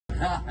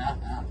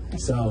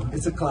So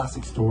it's a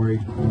classic story,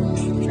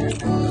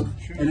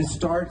 and it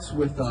starts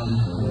with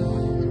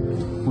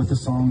a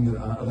song that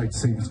I like to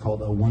sing. It's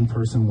called "One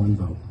Person, One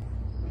Vote."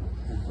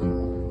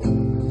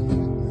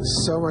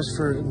 So much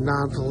for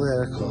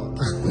non-political.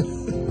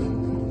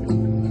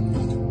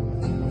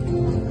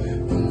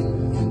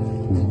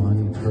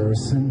 One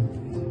person,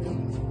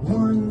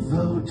 one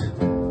vote.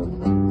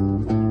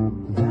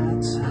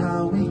 That's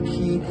how we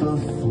keep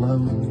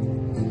afloat.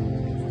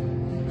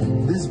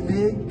 This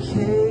big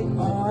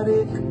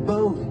chaotic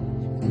boat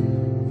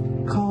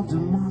called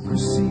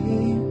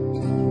democracy.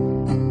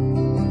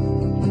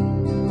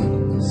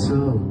 So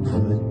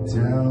put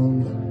down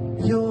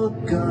your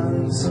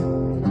guns.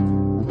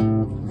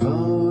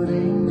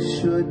 Voting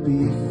should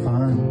be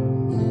fun.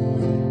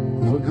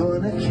 We're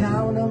gonna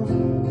count them,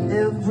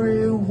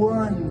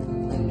 everyone,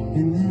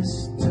 in this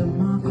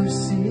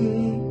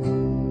democracy.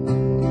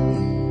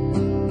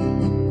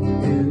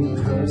 In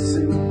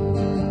person,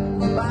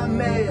 by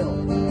mail,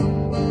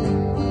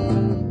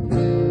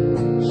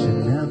 should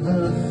never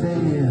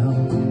fail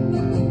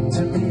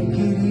to make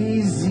it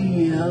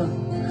easier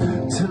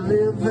to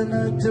live in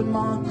a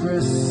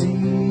democracy.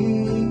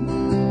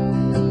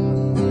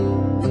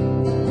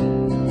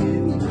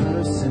 In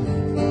person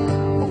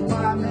or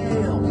by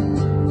mail,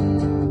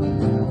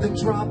 the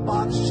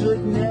Dropbox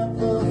should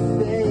never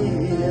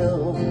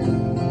fail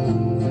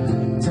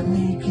to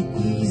make it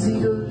easy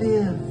to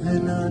live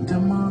in a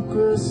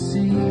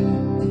democracy.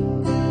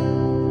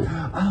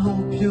 I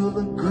hope you'll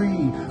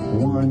agree,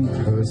 one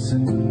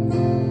person,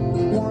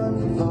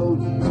 one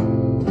vote.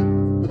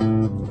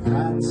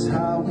 That's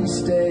how we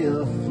stay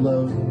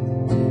afloat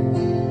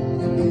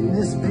in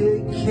this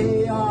big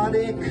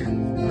chaotic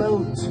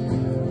boat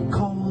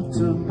called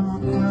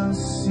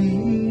democracy.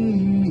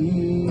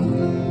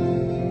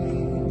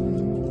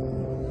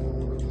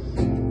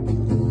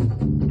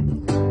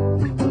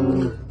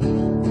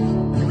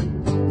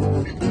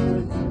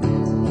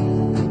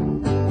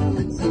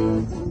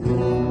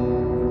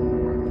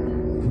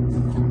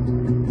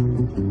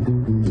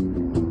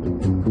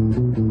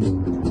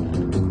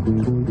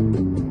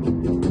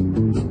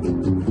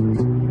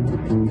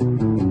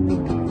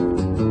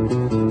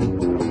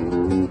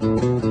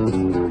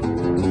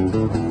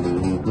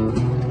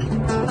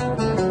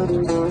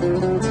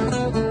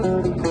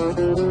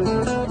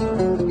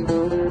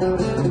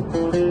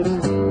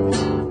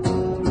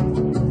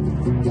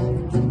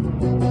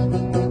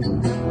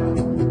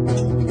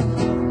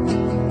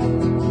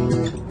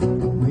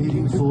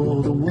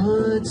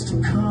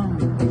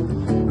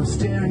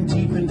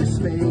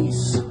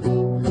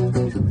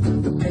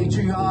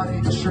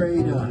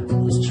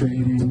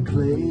 Trading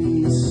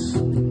place.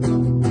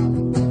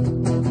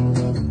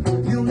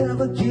 He'll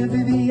never give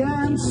you the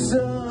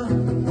answer,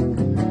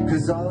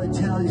 'cause all he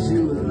tells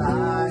you is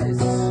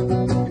lies.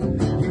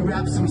 He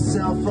wraps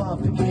himself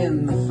up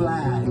in the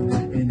flag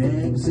and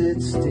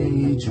exits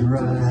stage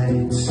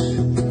right.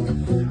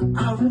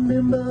 I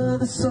remember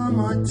the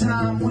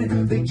summertime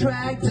when they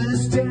dragged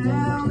us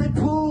down, they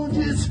pulled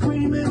you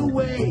screaming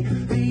away.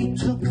 They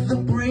took the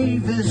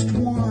bravest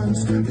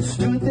ones that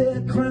stood their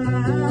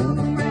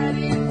ground,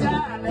 ready to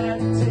die that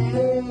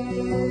day.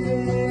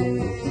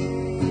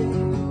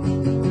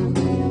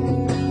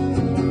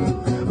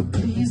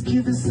 Please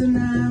give us an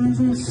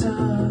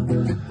answer.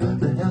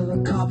 The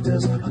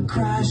helicopters are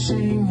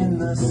crashing in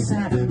the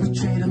sand. We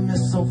trade a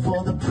missile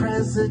for the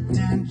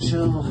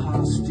presidential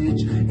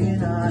hostage in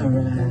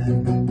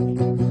Iran.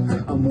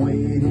 I'm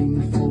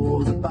waiting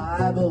for the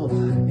Bible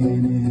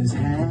in his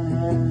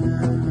hand.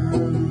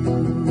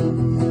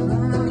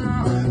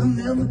 I'll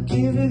never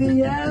give you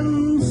the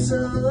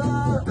answer.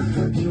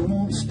 You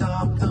won't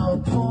stop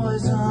the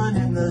poison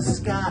in the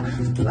sky.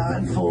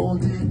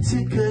 Blindfolded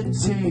ticker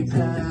tape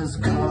has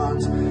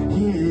caught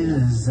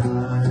his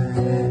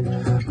eye,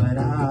 but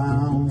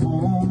I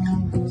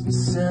won't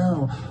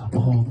sell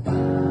or buy,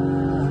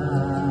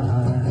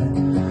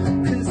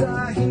 'cause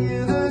I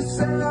hear the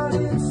sound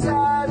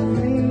inside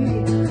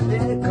me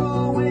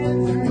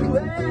echoing through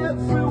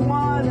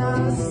everyone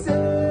I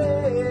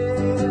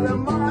say. They're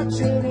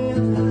marching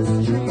in the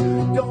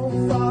street, don't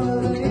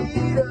follow the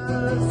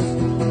leaders.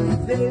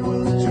 They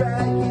will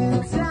drag you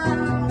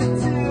down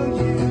until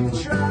you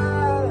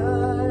try,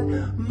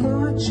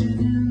 marching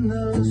in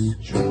the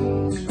street.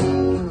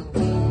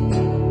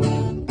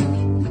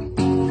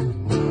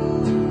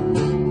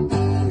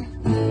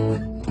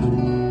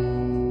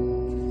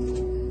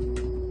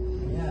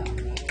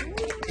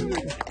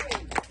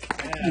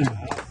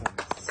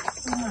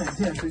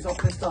 Yeah, so he's all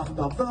pissed off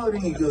about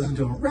voting. He goes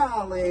into a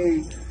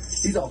rally.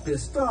 He's all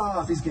pissed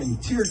off. He's getting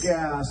tear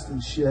gassed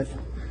and shit.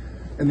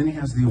 And then he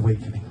has the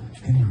awakening.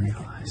 And he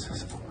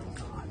realizes, oh my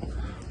God,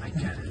 I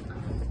get it.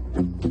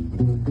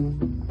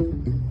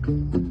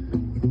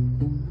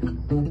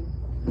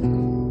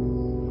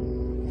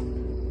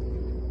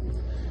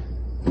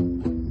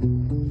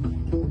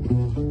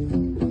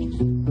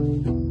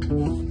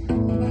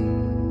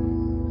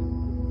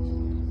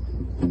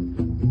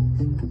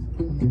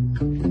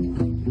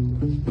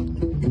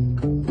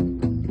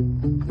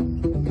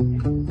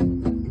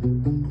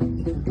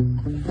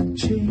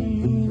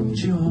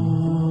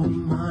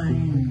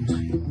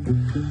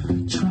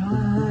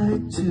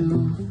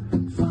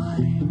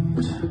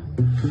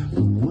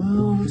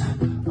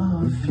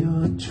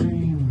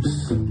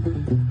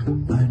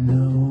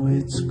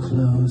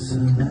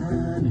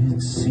 than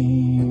it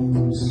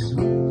seems.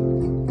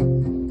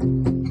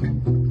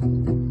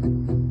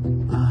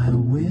 I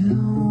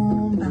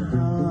will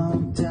bow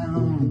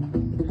down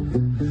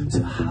to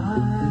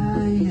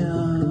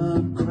higher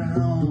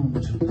ground,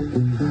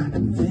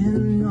 and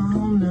then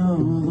I'll know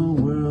the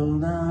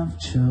world I've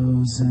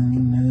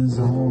chosen has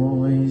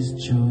always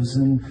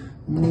chosen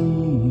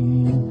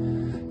me.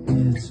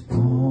 It's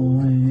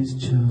always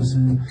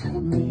chosen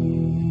me.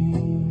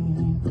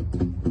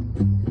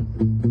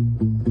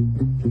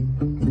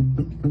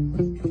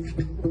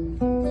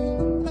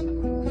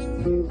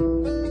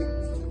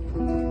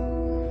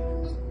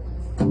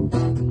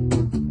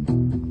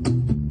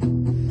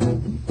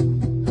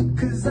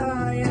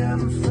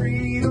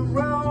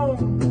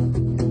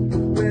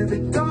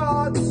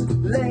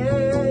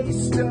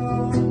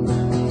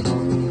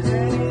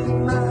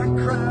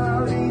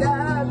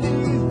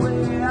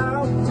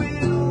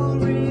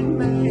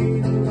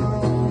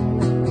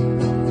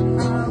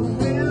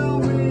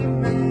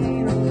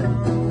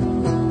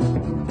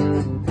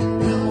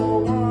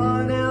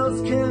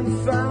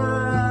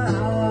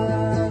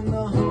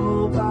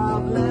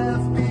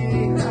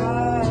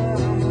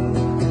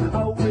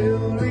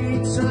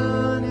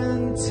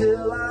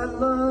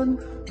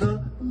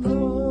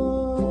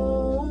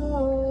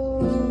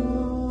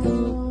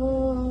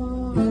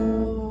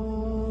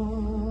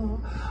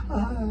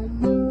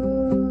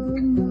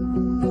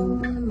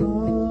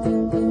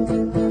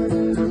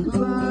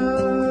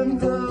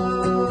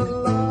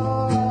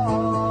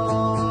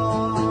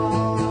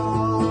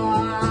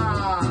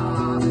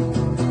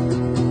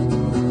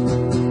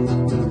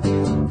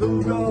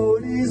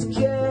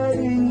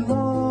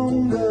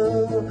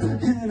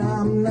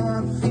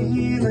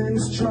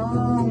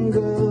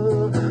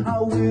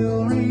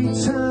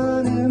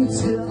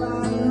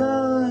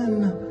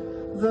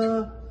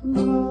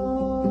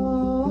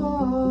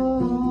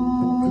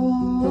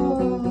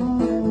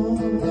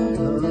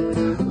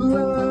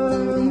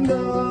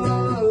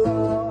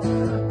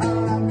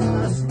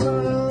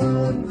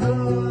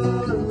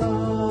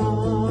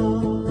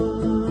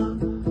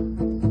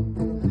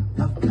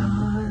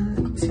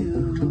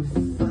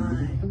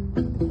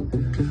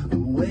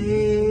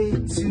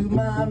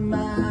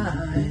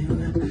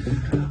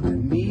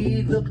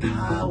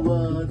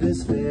 Power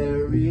this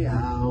very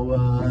hour.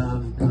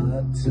 I've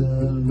got to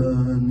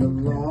learn the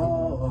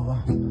law.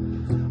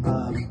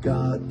 I've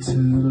got to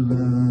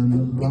learn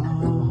the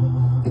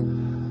law.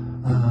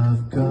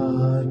 I've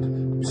got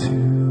to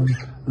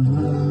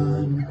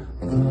learn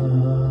the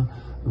law.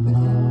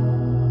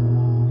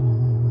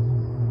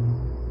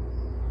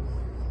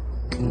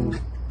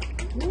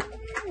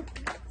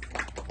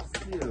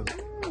 Thank you.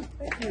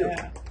 Thank you.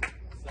 Yeah.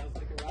 Sounds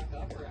like a rock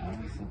opera.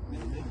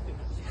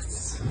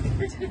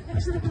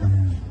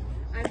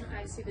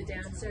 I see the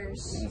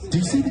dancers. Do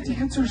you see the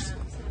dancers?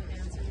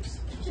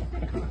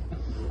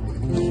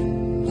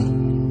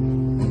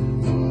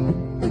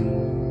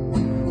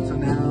 So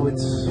now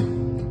it's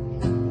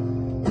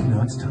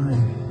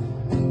time.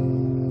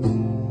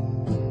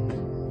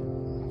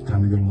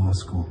 Time to go to law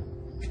school.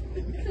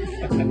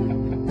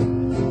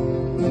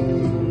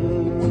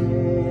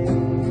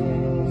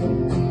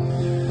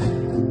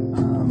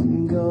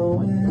 I'm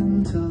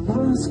going to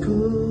law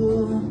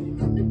school.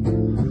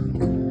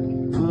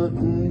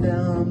 Putting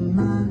down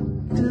my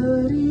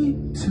dirty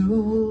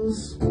tools.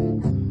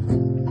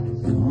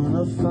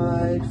 Gonna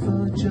fight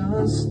for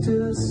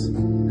justice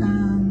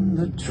and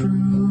the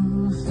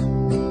truth.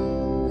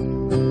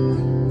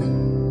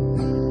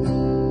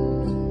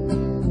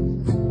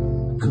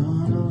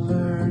 Gonna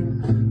learn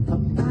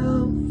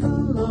about the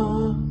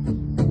law.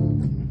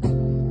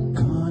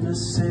 Gonna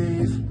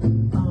save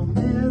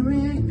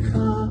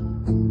America.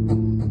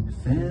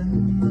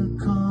 Defend the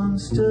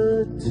Constitution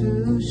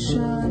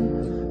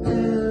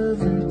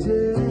every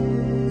day.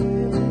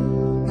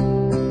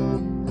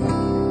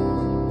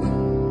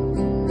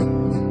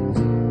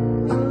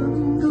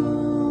 I'm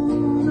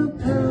gonna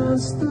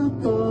pass the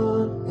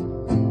bar,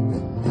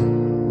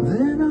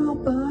 then I'll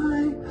buy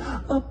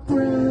a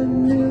brand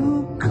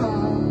new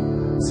car,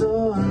 so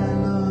I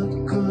look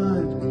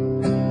good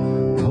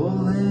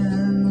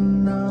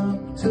pulling up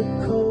to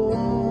court.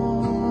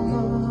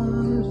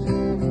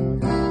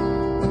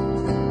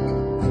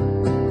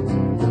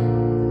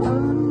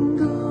 I'm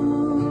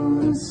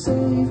gonna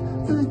save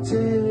the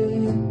day,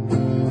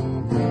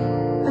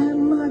 and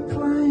my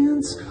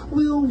clients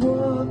will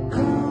walk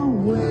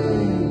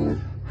away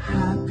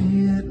happy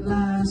at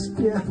last.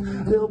 Yeah,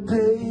 they'll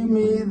pay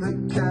me the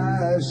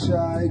cash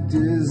I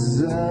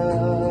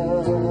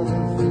deserve.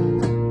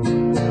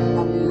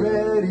 I'm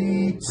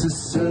ready to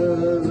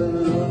serve.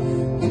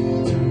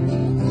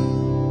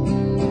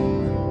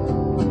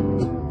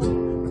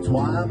 That's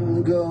why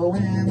I'm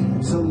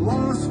going to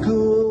law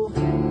school.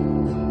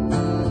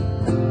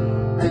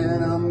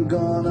 And I'm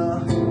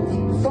gonna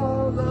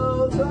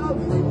follow the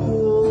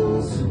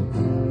rules.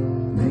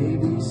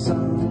 Maybe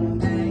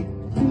someday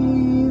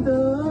be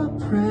the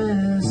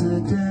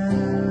president.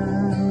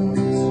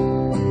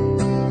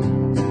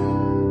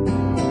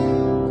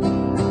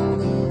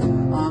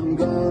 I'm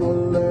gonna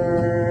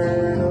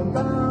learn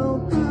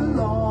about the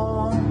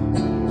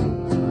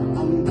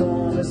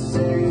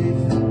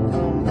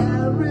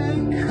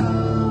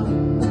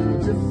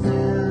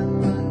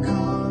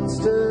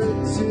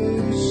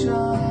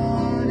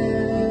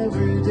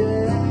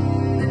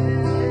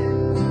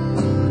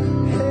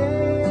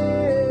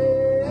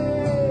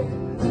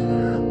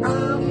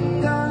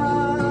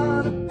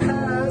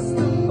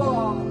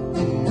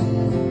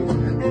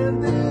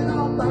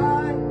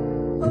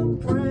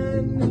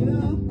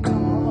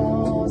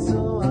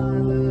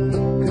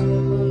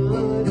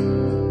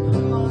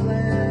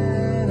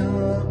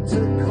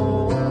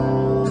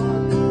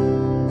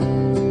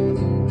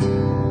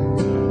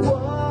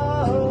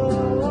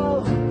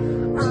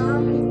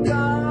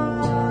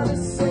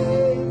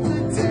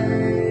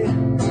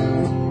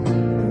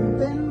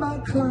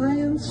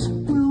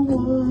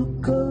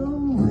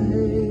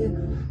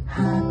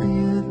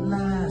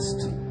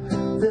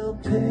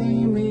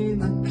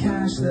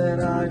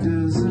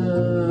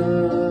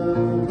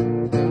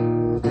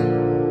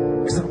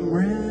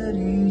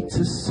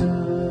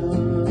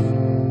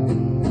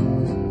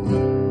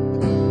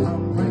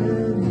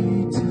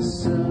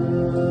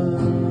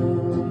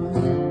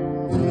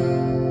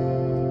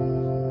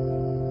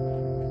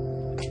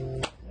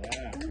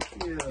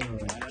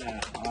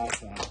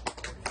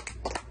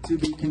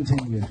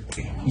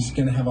He's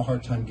going to have a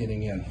hard time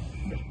getting in.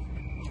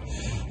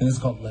 And it's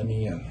called Let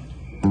Me In.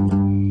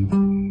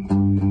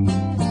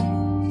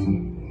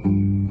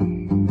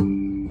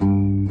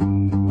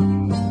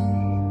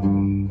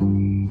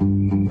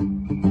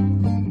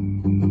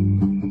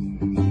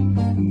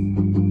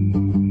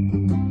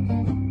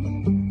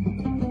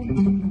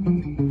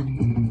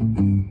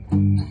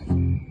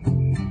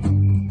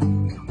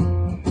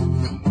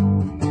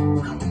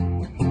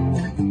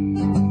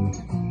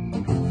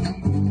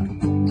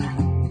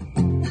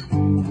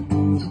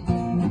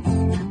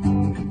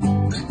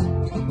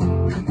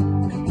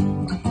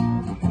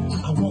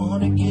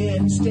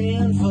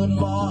 Stanford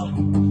law,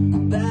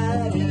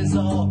 that is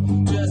all.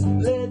 Just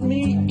let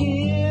me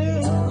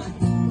in.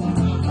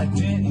 I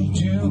didn't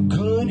do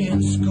good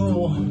in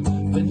school,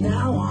 but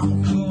now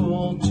I'm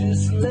cool.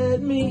 Just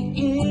let me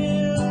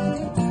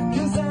in,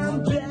 'cause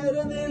I'm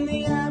better than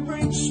the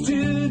average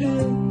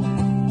student.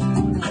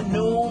 I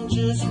know I'm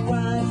just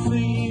right for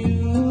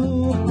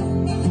you,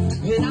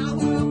 and I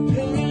will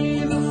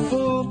pay the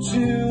full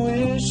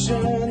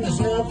tuition. There's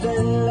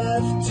nothing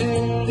left to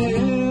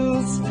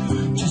lose.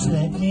 Just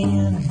let me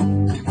in.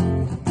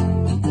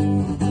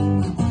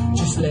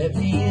 Just let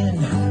me in.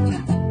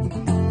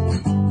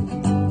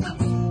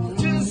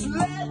 Just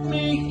let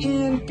me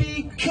in,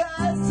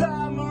 because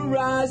I'm a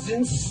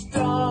rising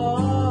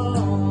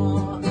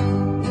star.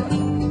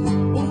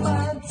 Well,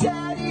 my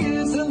daddy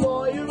is a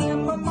lawyer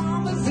and my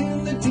mama's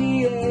in the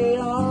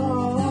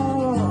DAR.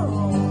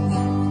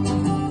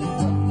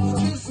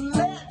 Just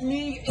let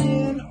me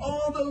in,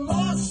 all the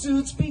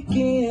lawsuits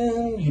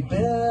begin. You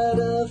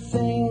better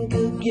think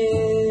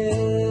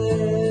again.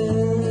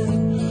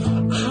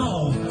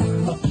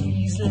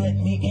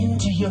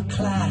 Your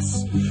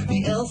class,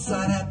 the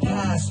L-side I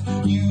pass.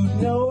 You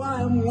know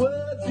I'm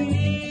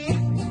worthy.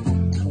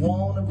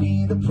 Wanna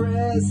be the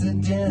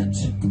president,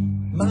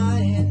 my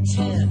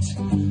intent,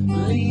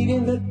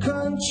 leading the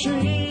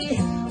country.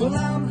 Well,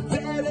 I'm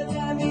better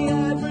than the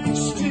average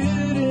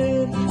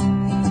student.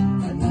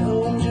 I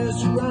know I'm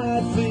just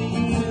right for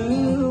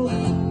you.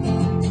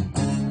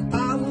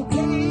 I will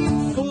pay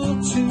full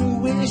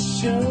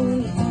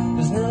tuition.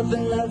 There's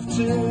nothing left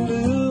to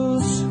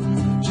lose.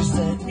 Just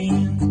let me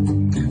in.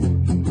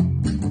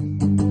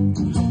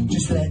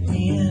 Just let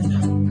me in.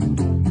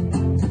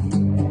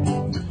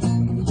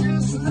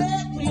 Just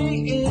let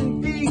me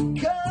in,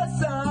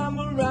 because I'm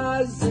a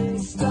rising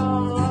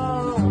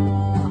star.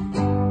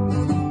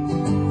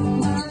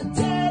 My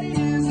daddy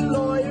is a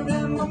lawyer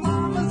and my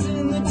mama's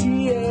in the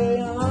DAR.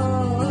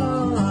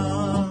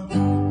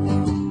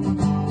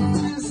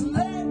 Just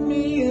let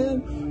me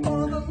in,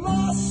 all the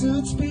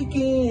lawsuits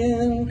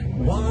begin.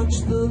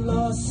 Watch the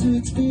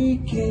lawsuits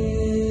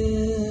begin.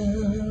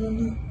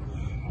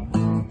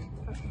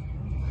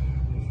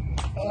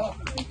 Oh,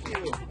 thank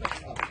you.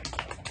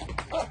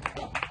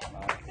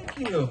 Thank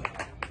you.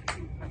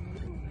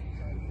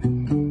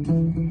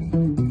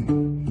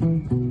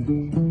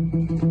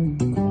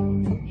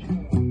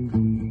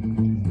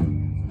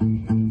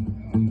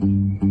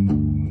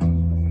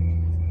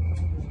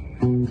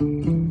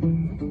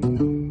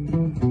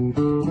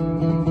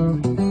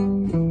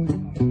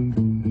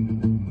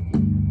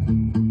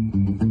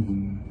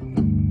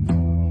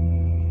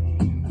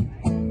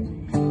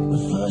 The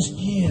first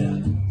year,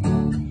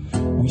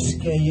 we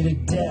scare you to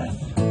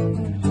death.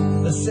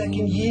 The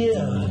second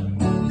year,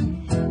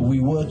 we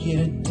work you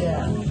to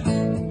death.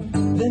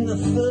 Then the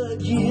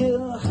third year,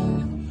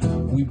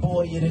 we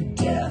bore you to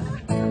death.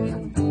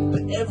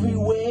 But every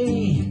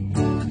way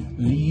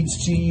leads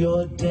to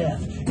your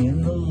death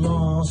in the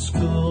law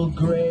school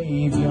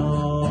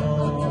graveyard.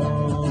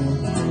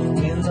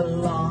 In the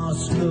law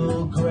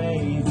school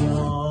graveyard.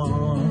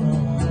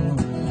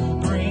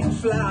 Bring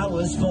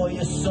flowers for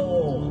your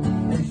soul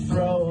and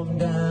throw them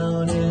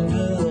down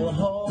into the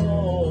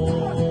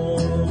hole.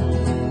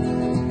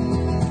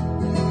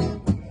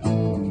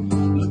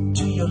 Look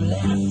to your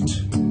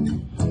left,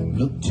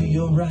 look to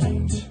your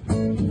right.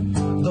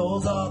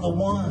 Those are the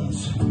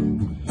ones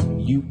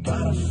you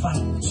gotta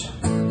fight.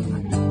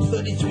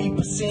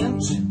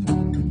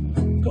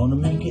 33% gonna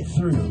make it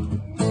through.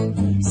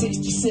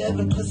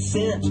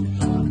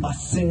 67% are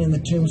singing the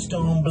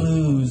Tombstone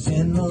Blues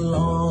in the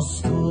law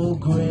school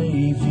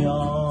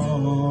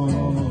graveyard.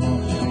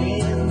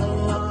 In the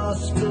law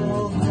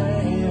school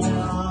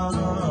graveyard.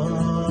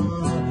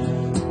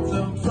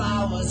 Throw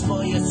flowers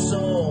for your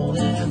soul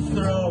and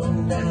throw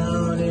them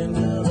down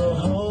into the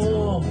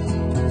hole.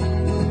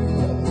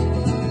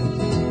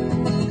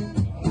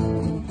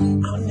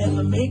 I'll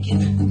never make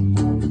it.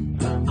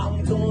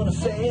 I'm gonna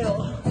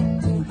fail.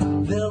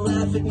 They'll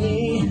laugh at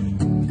me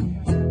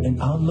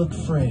and I'll look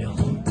frail.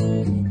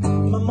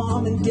 My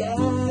mom and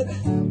dad,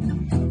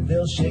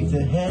 they'll shake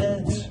their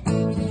heads.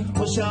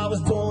 Wish I was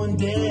born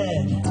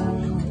dead.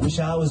 Wish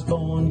I was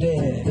born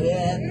dead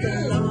at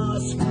the law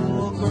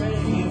school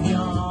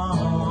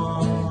graveyard.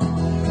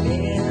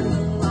 In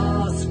the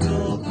law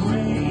school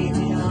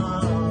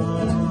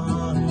graveyard.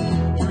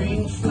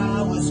 Bring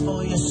flowers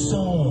for your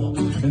soul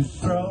and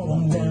throw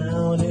them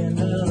down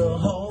into the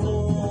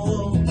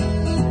hole.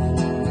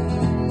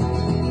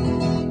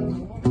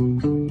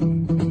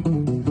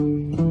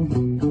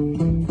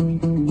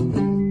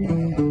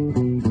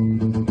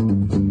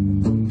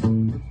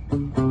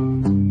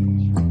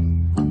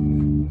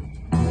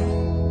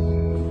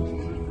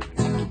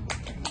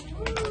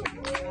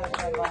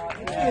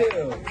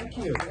 Thank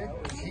you.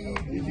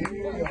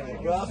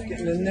 Rough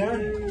getting in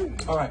there.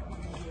 All right.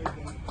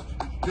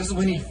 This is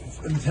when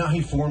now he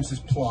forms his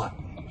plot.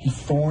 He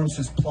forms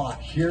his plot.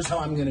 Here's how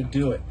I'm going to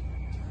do it.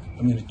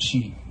 I'm going to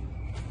cheat.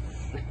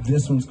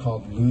 This one's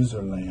called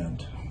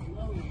Loserland.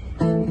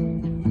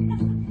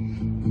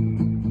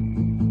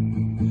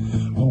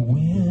 A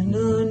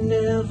winner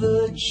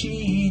never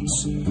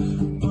cheats,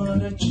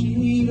 but a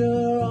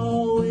cheater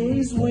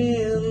always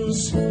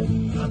wins.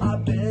 I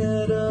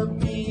better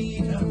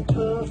be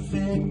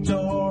perfect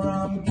or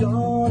I'm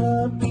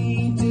gonna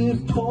be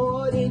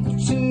deported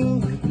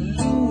to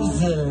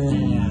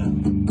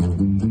Loserland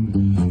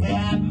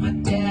at my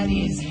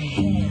daddy's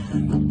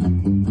hand.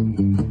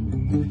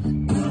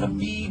 Gotta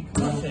be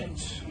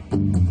perfect.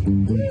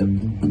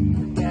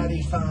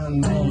 Daddy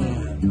fine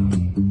man.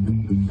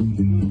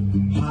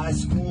 High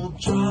school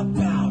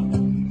dropout.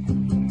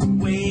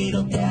 Wait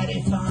till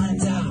daddy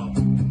finds out.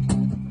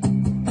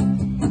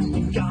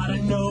 You gotta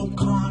know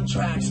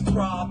contracts,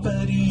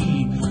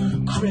 property,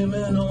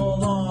 criminal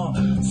law,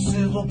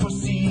 civil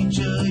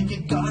procedure.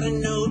 You gotta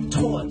know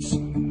torts.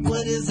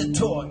 What is a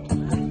tort?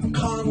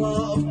 Con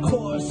law, of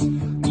course.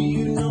 Do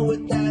you know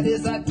what that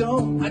is? I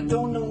don't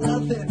know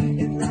nothing,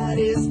 and that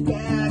is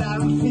bad.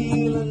 I'm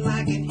feeling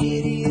like an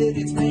idiot.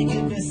 It's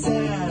making me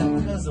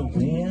sad. Cause a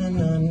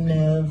winner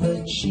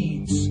never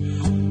cheats,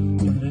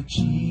 but a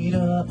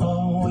cheater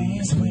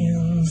always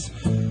wins.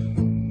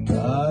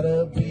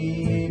 Gotta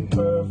be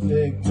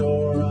perfect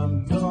or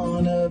I'm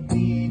gonna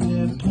be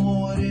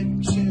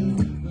deported to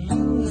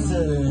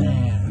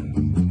Loserland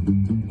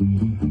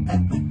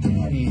at my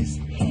daddy's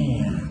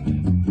hand.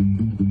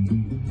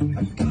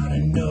 I gotta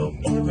know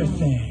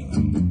everything.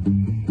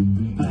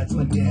 That's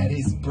my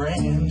daddy's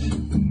brand.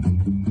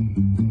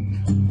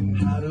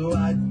 How do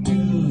I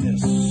do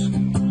this?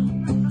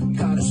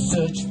 Gotta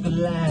search the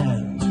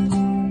land.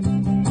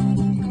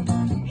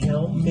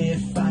 Help me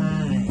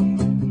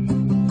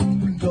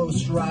find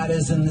ghost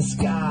riders in the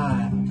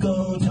sky.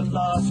 Go to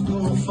law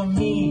school for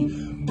me.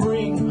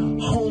 Bring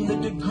home the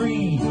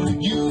degree.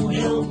 You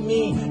help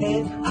me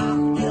and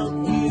I'll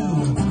help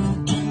you.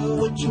 Do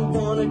what you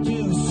wanna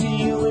do.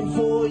 See you in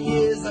 4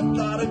 years. I've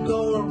gotta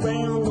go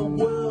around the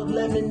world.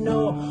 Let me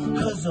know.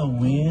 Cause a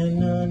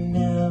winner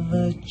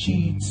never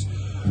cheats,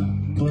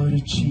 but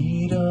a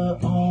cheater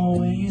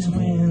always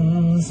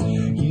wins.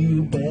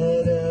 You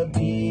better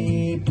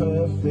be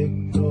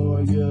perfect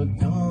or you're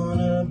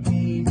gonna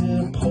be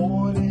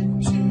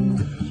deported to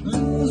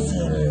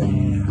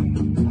Loserland.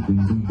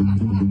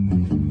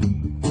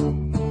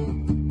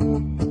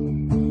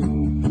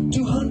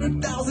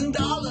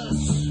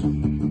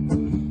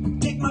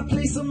 $200,000. Take my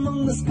place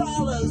among the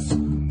scholars.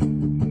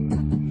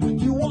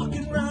 You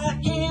walking right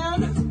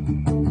in,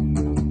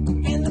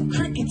 and the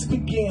crickets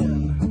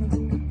begin.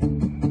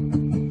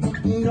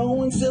 No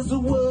one says a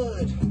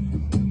word.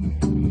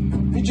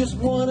 You're just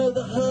one of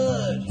the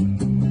herd.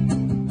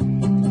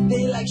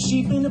 They like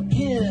sheep in a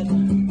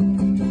pen.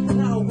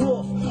 Now a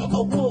wolf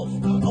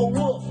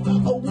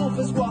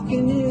is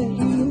walking in.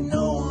 You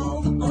know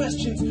all the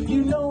questions,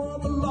 you know all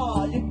the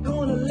law. You're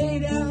gonna lay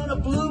down a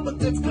blue, but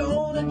that's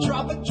gonna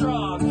drop a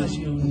draw. Cause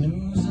your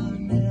loser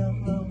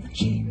never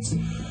cheats,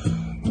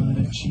 but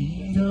a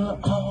cheater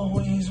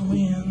always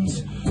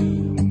wins.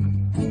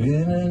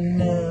 Winner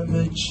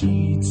never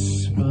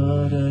cheats,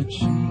 but a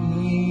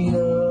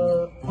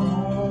cheater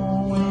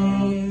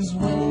always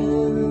wins.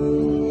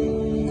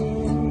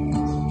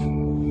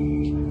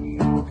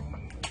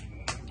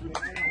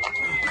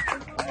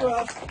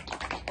 Rough.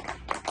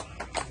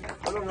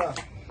 A little rough.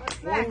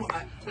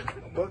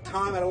 What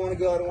time? I don't want to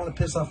go. I don't want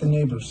to piss off the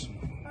neighbors.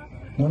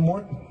 One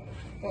more?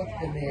 Fuck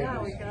the neighbors.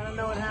 Yeah, we gotta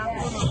know what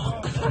happened.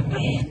 Fuck the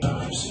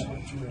neighbors.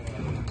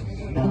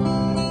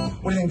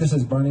 What do you think this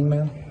is, Burning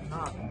Man?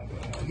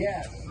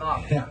 Yes.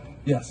 No. Yeah.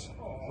 Yes.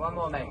 One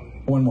more, mate.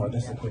 One more.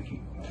 This is a quickie.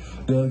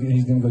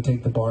 He's going to go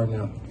take the bar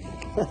now.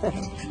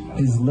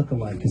 His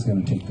lookalike is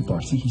going to take the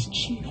bar. See, he's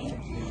cheating.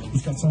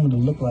 He's got someone to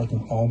look like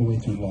him all the way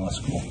through law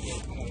school.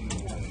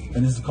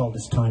 And this is called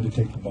It's Time to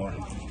Take the Bar.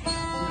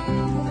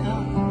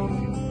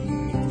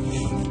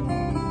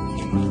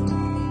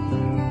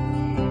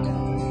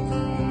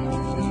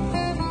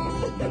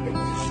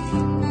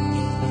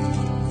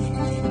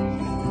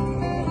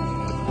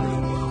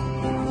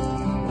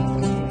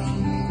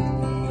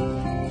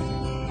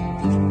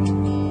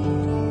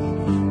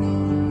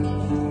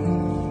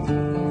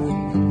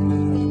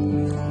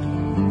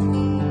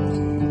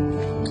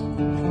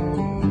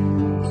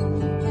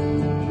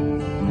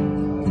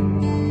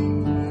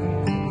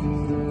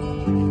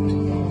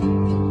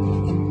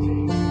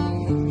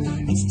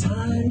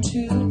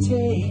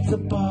 The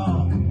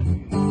bar,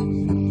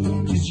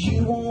 'cause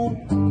you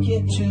won't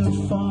get too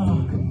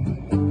far.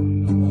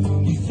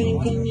 You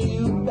thinking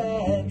you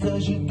bad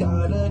 'cause you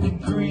got a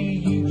degree.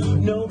 You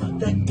know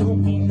that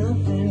don't mean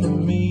nothing to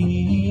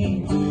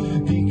me,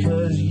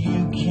 because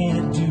you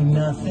can't do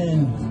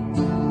nothing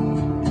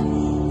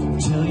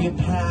till you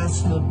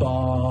pass the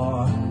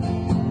bar.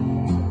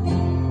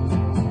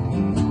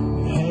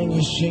 Hang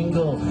your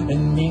shingle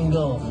and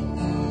mingle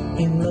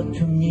in the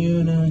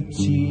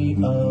community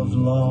of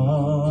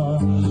law.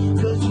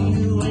 'Cause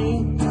you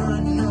ain't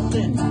got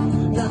nothing,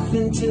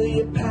 nothing till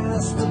you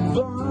pass the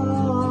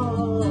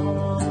bar.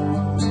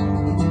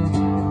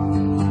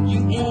 You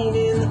ain't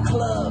in the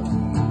club,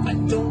 I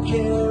don't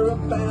care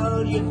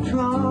about your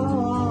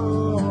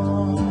car.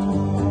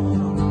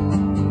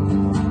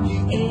 You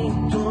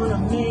ain't gonna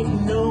make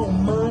no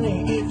money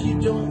if you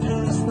don't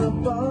pass the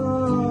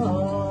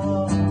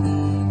bar.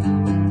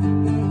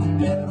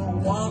 Better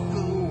walk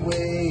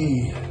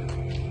away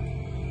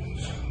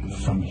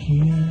from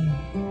here.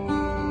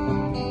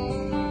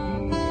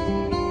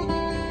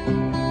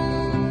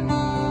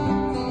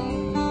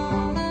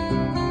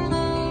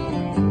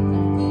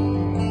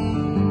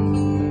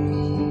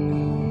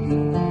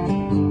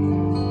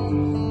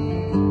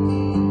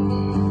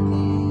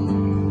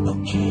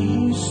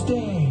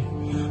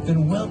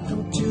 Then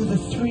welcome to the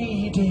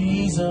 3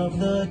 days of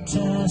the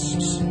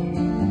tests.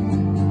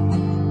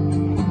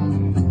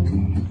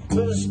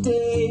 First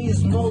day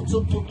is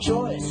multiple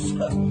choice.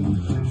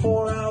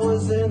 4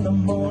 hours in the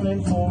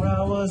morning, 4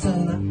 hours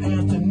in the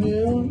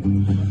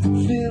afternoon.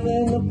 Fill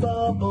in the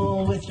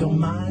bubble with your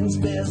mind's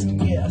best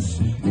guess.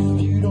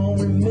 If you don't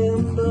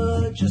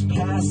remember, just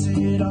pass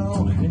it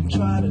on and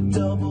try to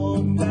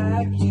double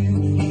back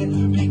you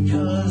hit,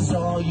 because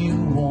all you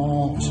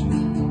want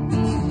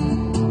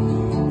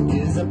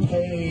is a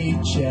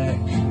paycheck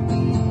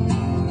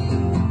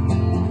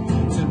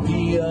to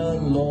be a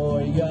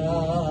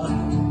lawyer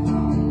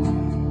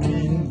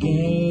and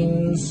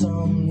gain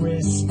some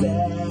respect.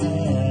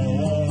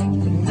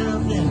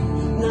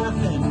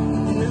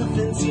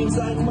 Nothing seems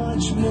like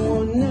much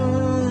more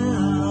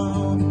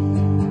now.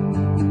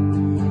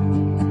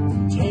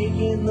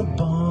 Taking the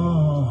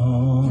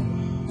ball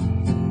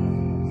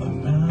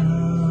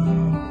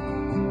around.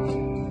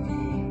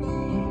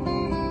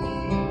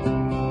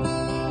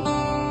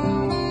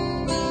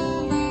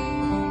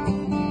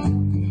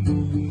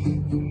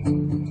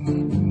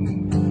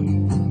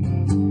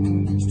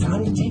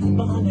 Take the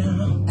ball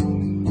now.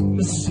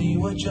 Let's see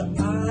what your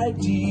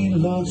ID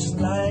looks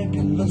like.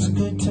 It looks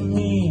good to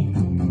me.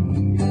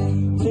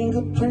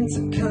 Fingerprints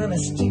are kinda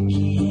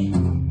sticky.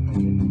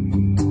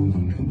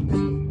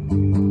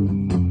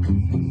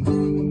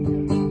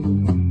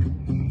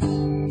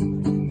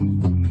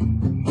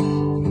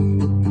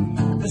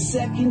 The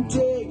second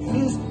day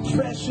is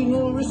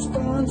professional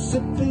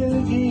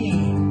responsibility.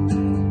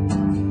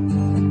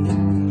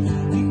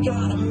 You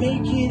gotta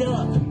make it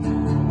up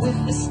with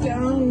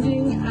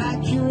astounding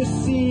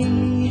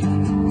accuracy.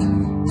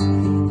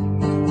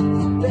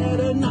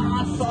 Better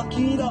not fuck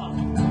it up.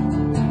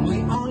 We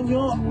on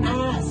your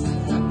ass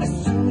as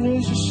soon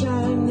as you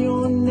shine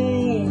your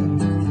name.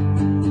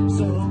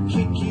 So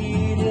kick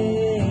it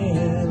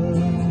in,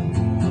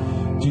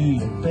 do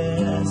your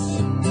best.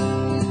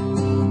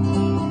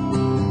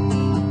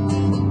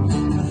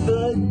 The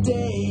third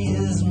day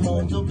is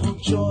multiple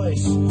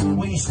choice,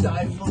 where you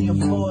stifle your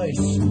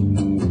voice.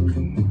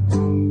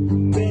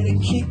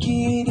 Kick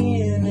it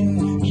in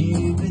and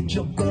give it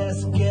your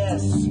best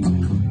guess.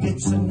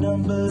 It's a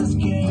numbers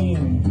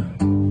game.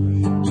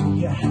 Do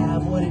you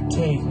have what it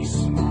takes?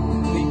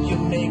 Think you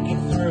make it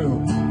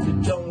through? You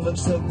don't look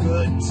so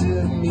good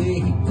to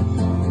me.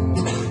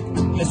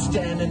 You're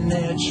standing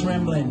there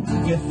trembling.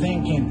 You're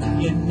thinking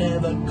you're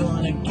never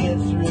gonna get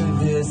through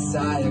this.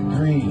 I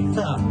agree.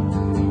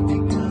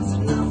 Because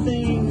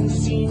nothing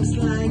seems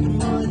like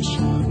much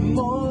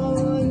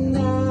more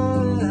now.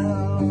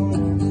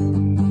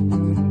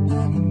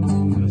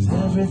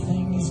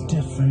 Everything is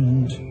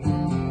different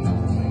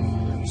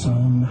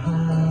somehow.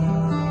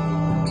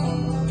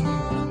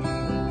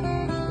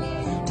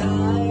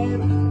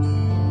 Time,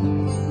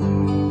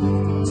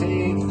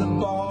 take the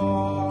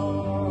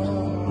ball.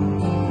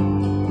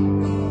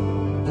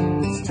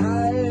 It's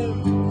time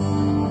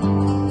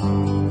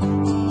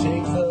to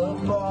take the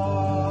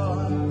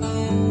ball.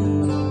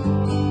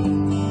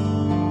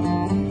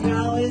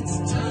 Now it's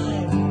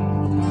time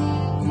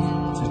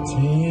to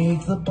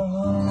take the ball.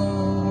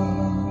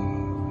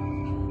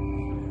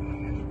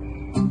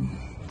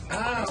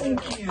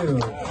 Thank you.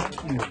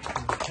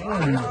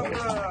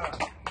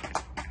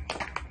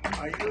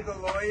 Are you the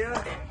lawyer?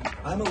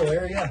 I'm a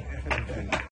lawyer, yeah.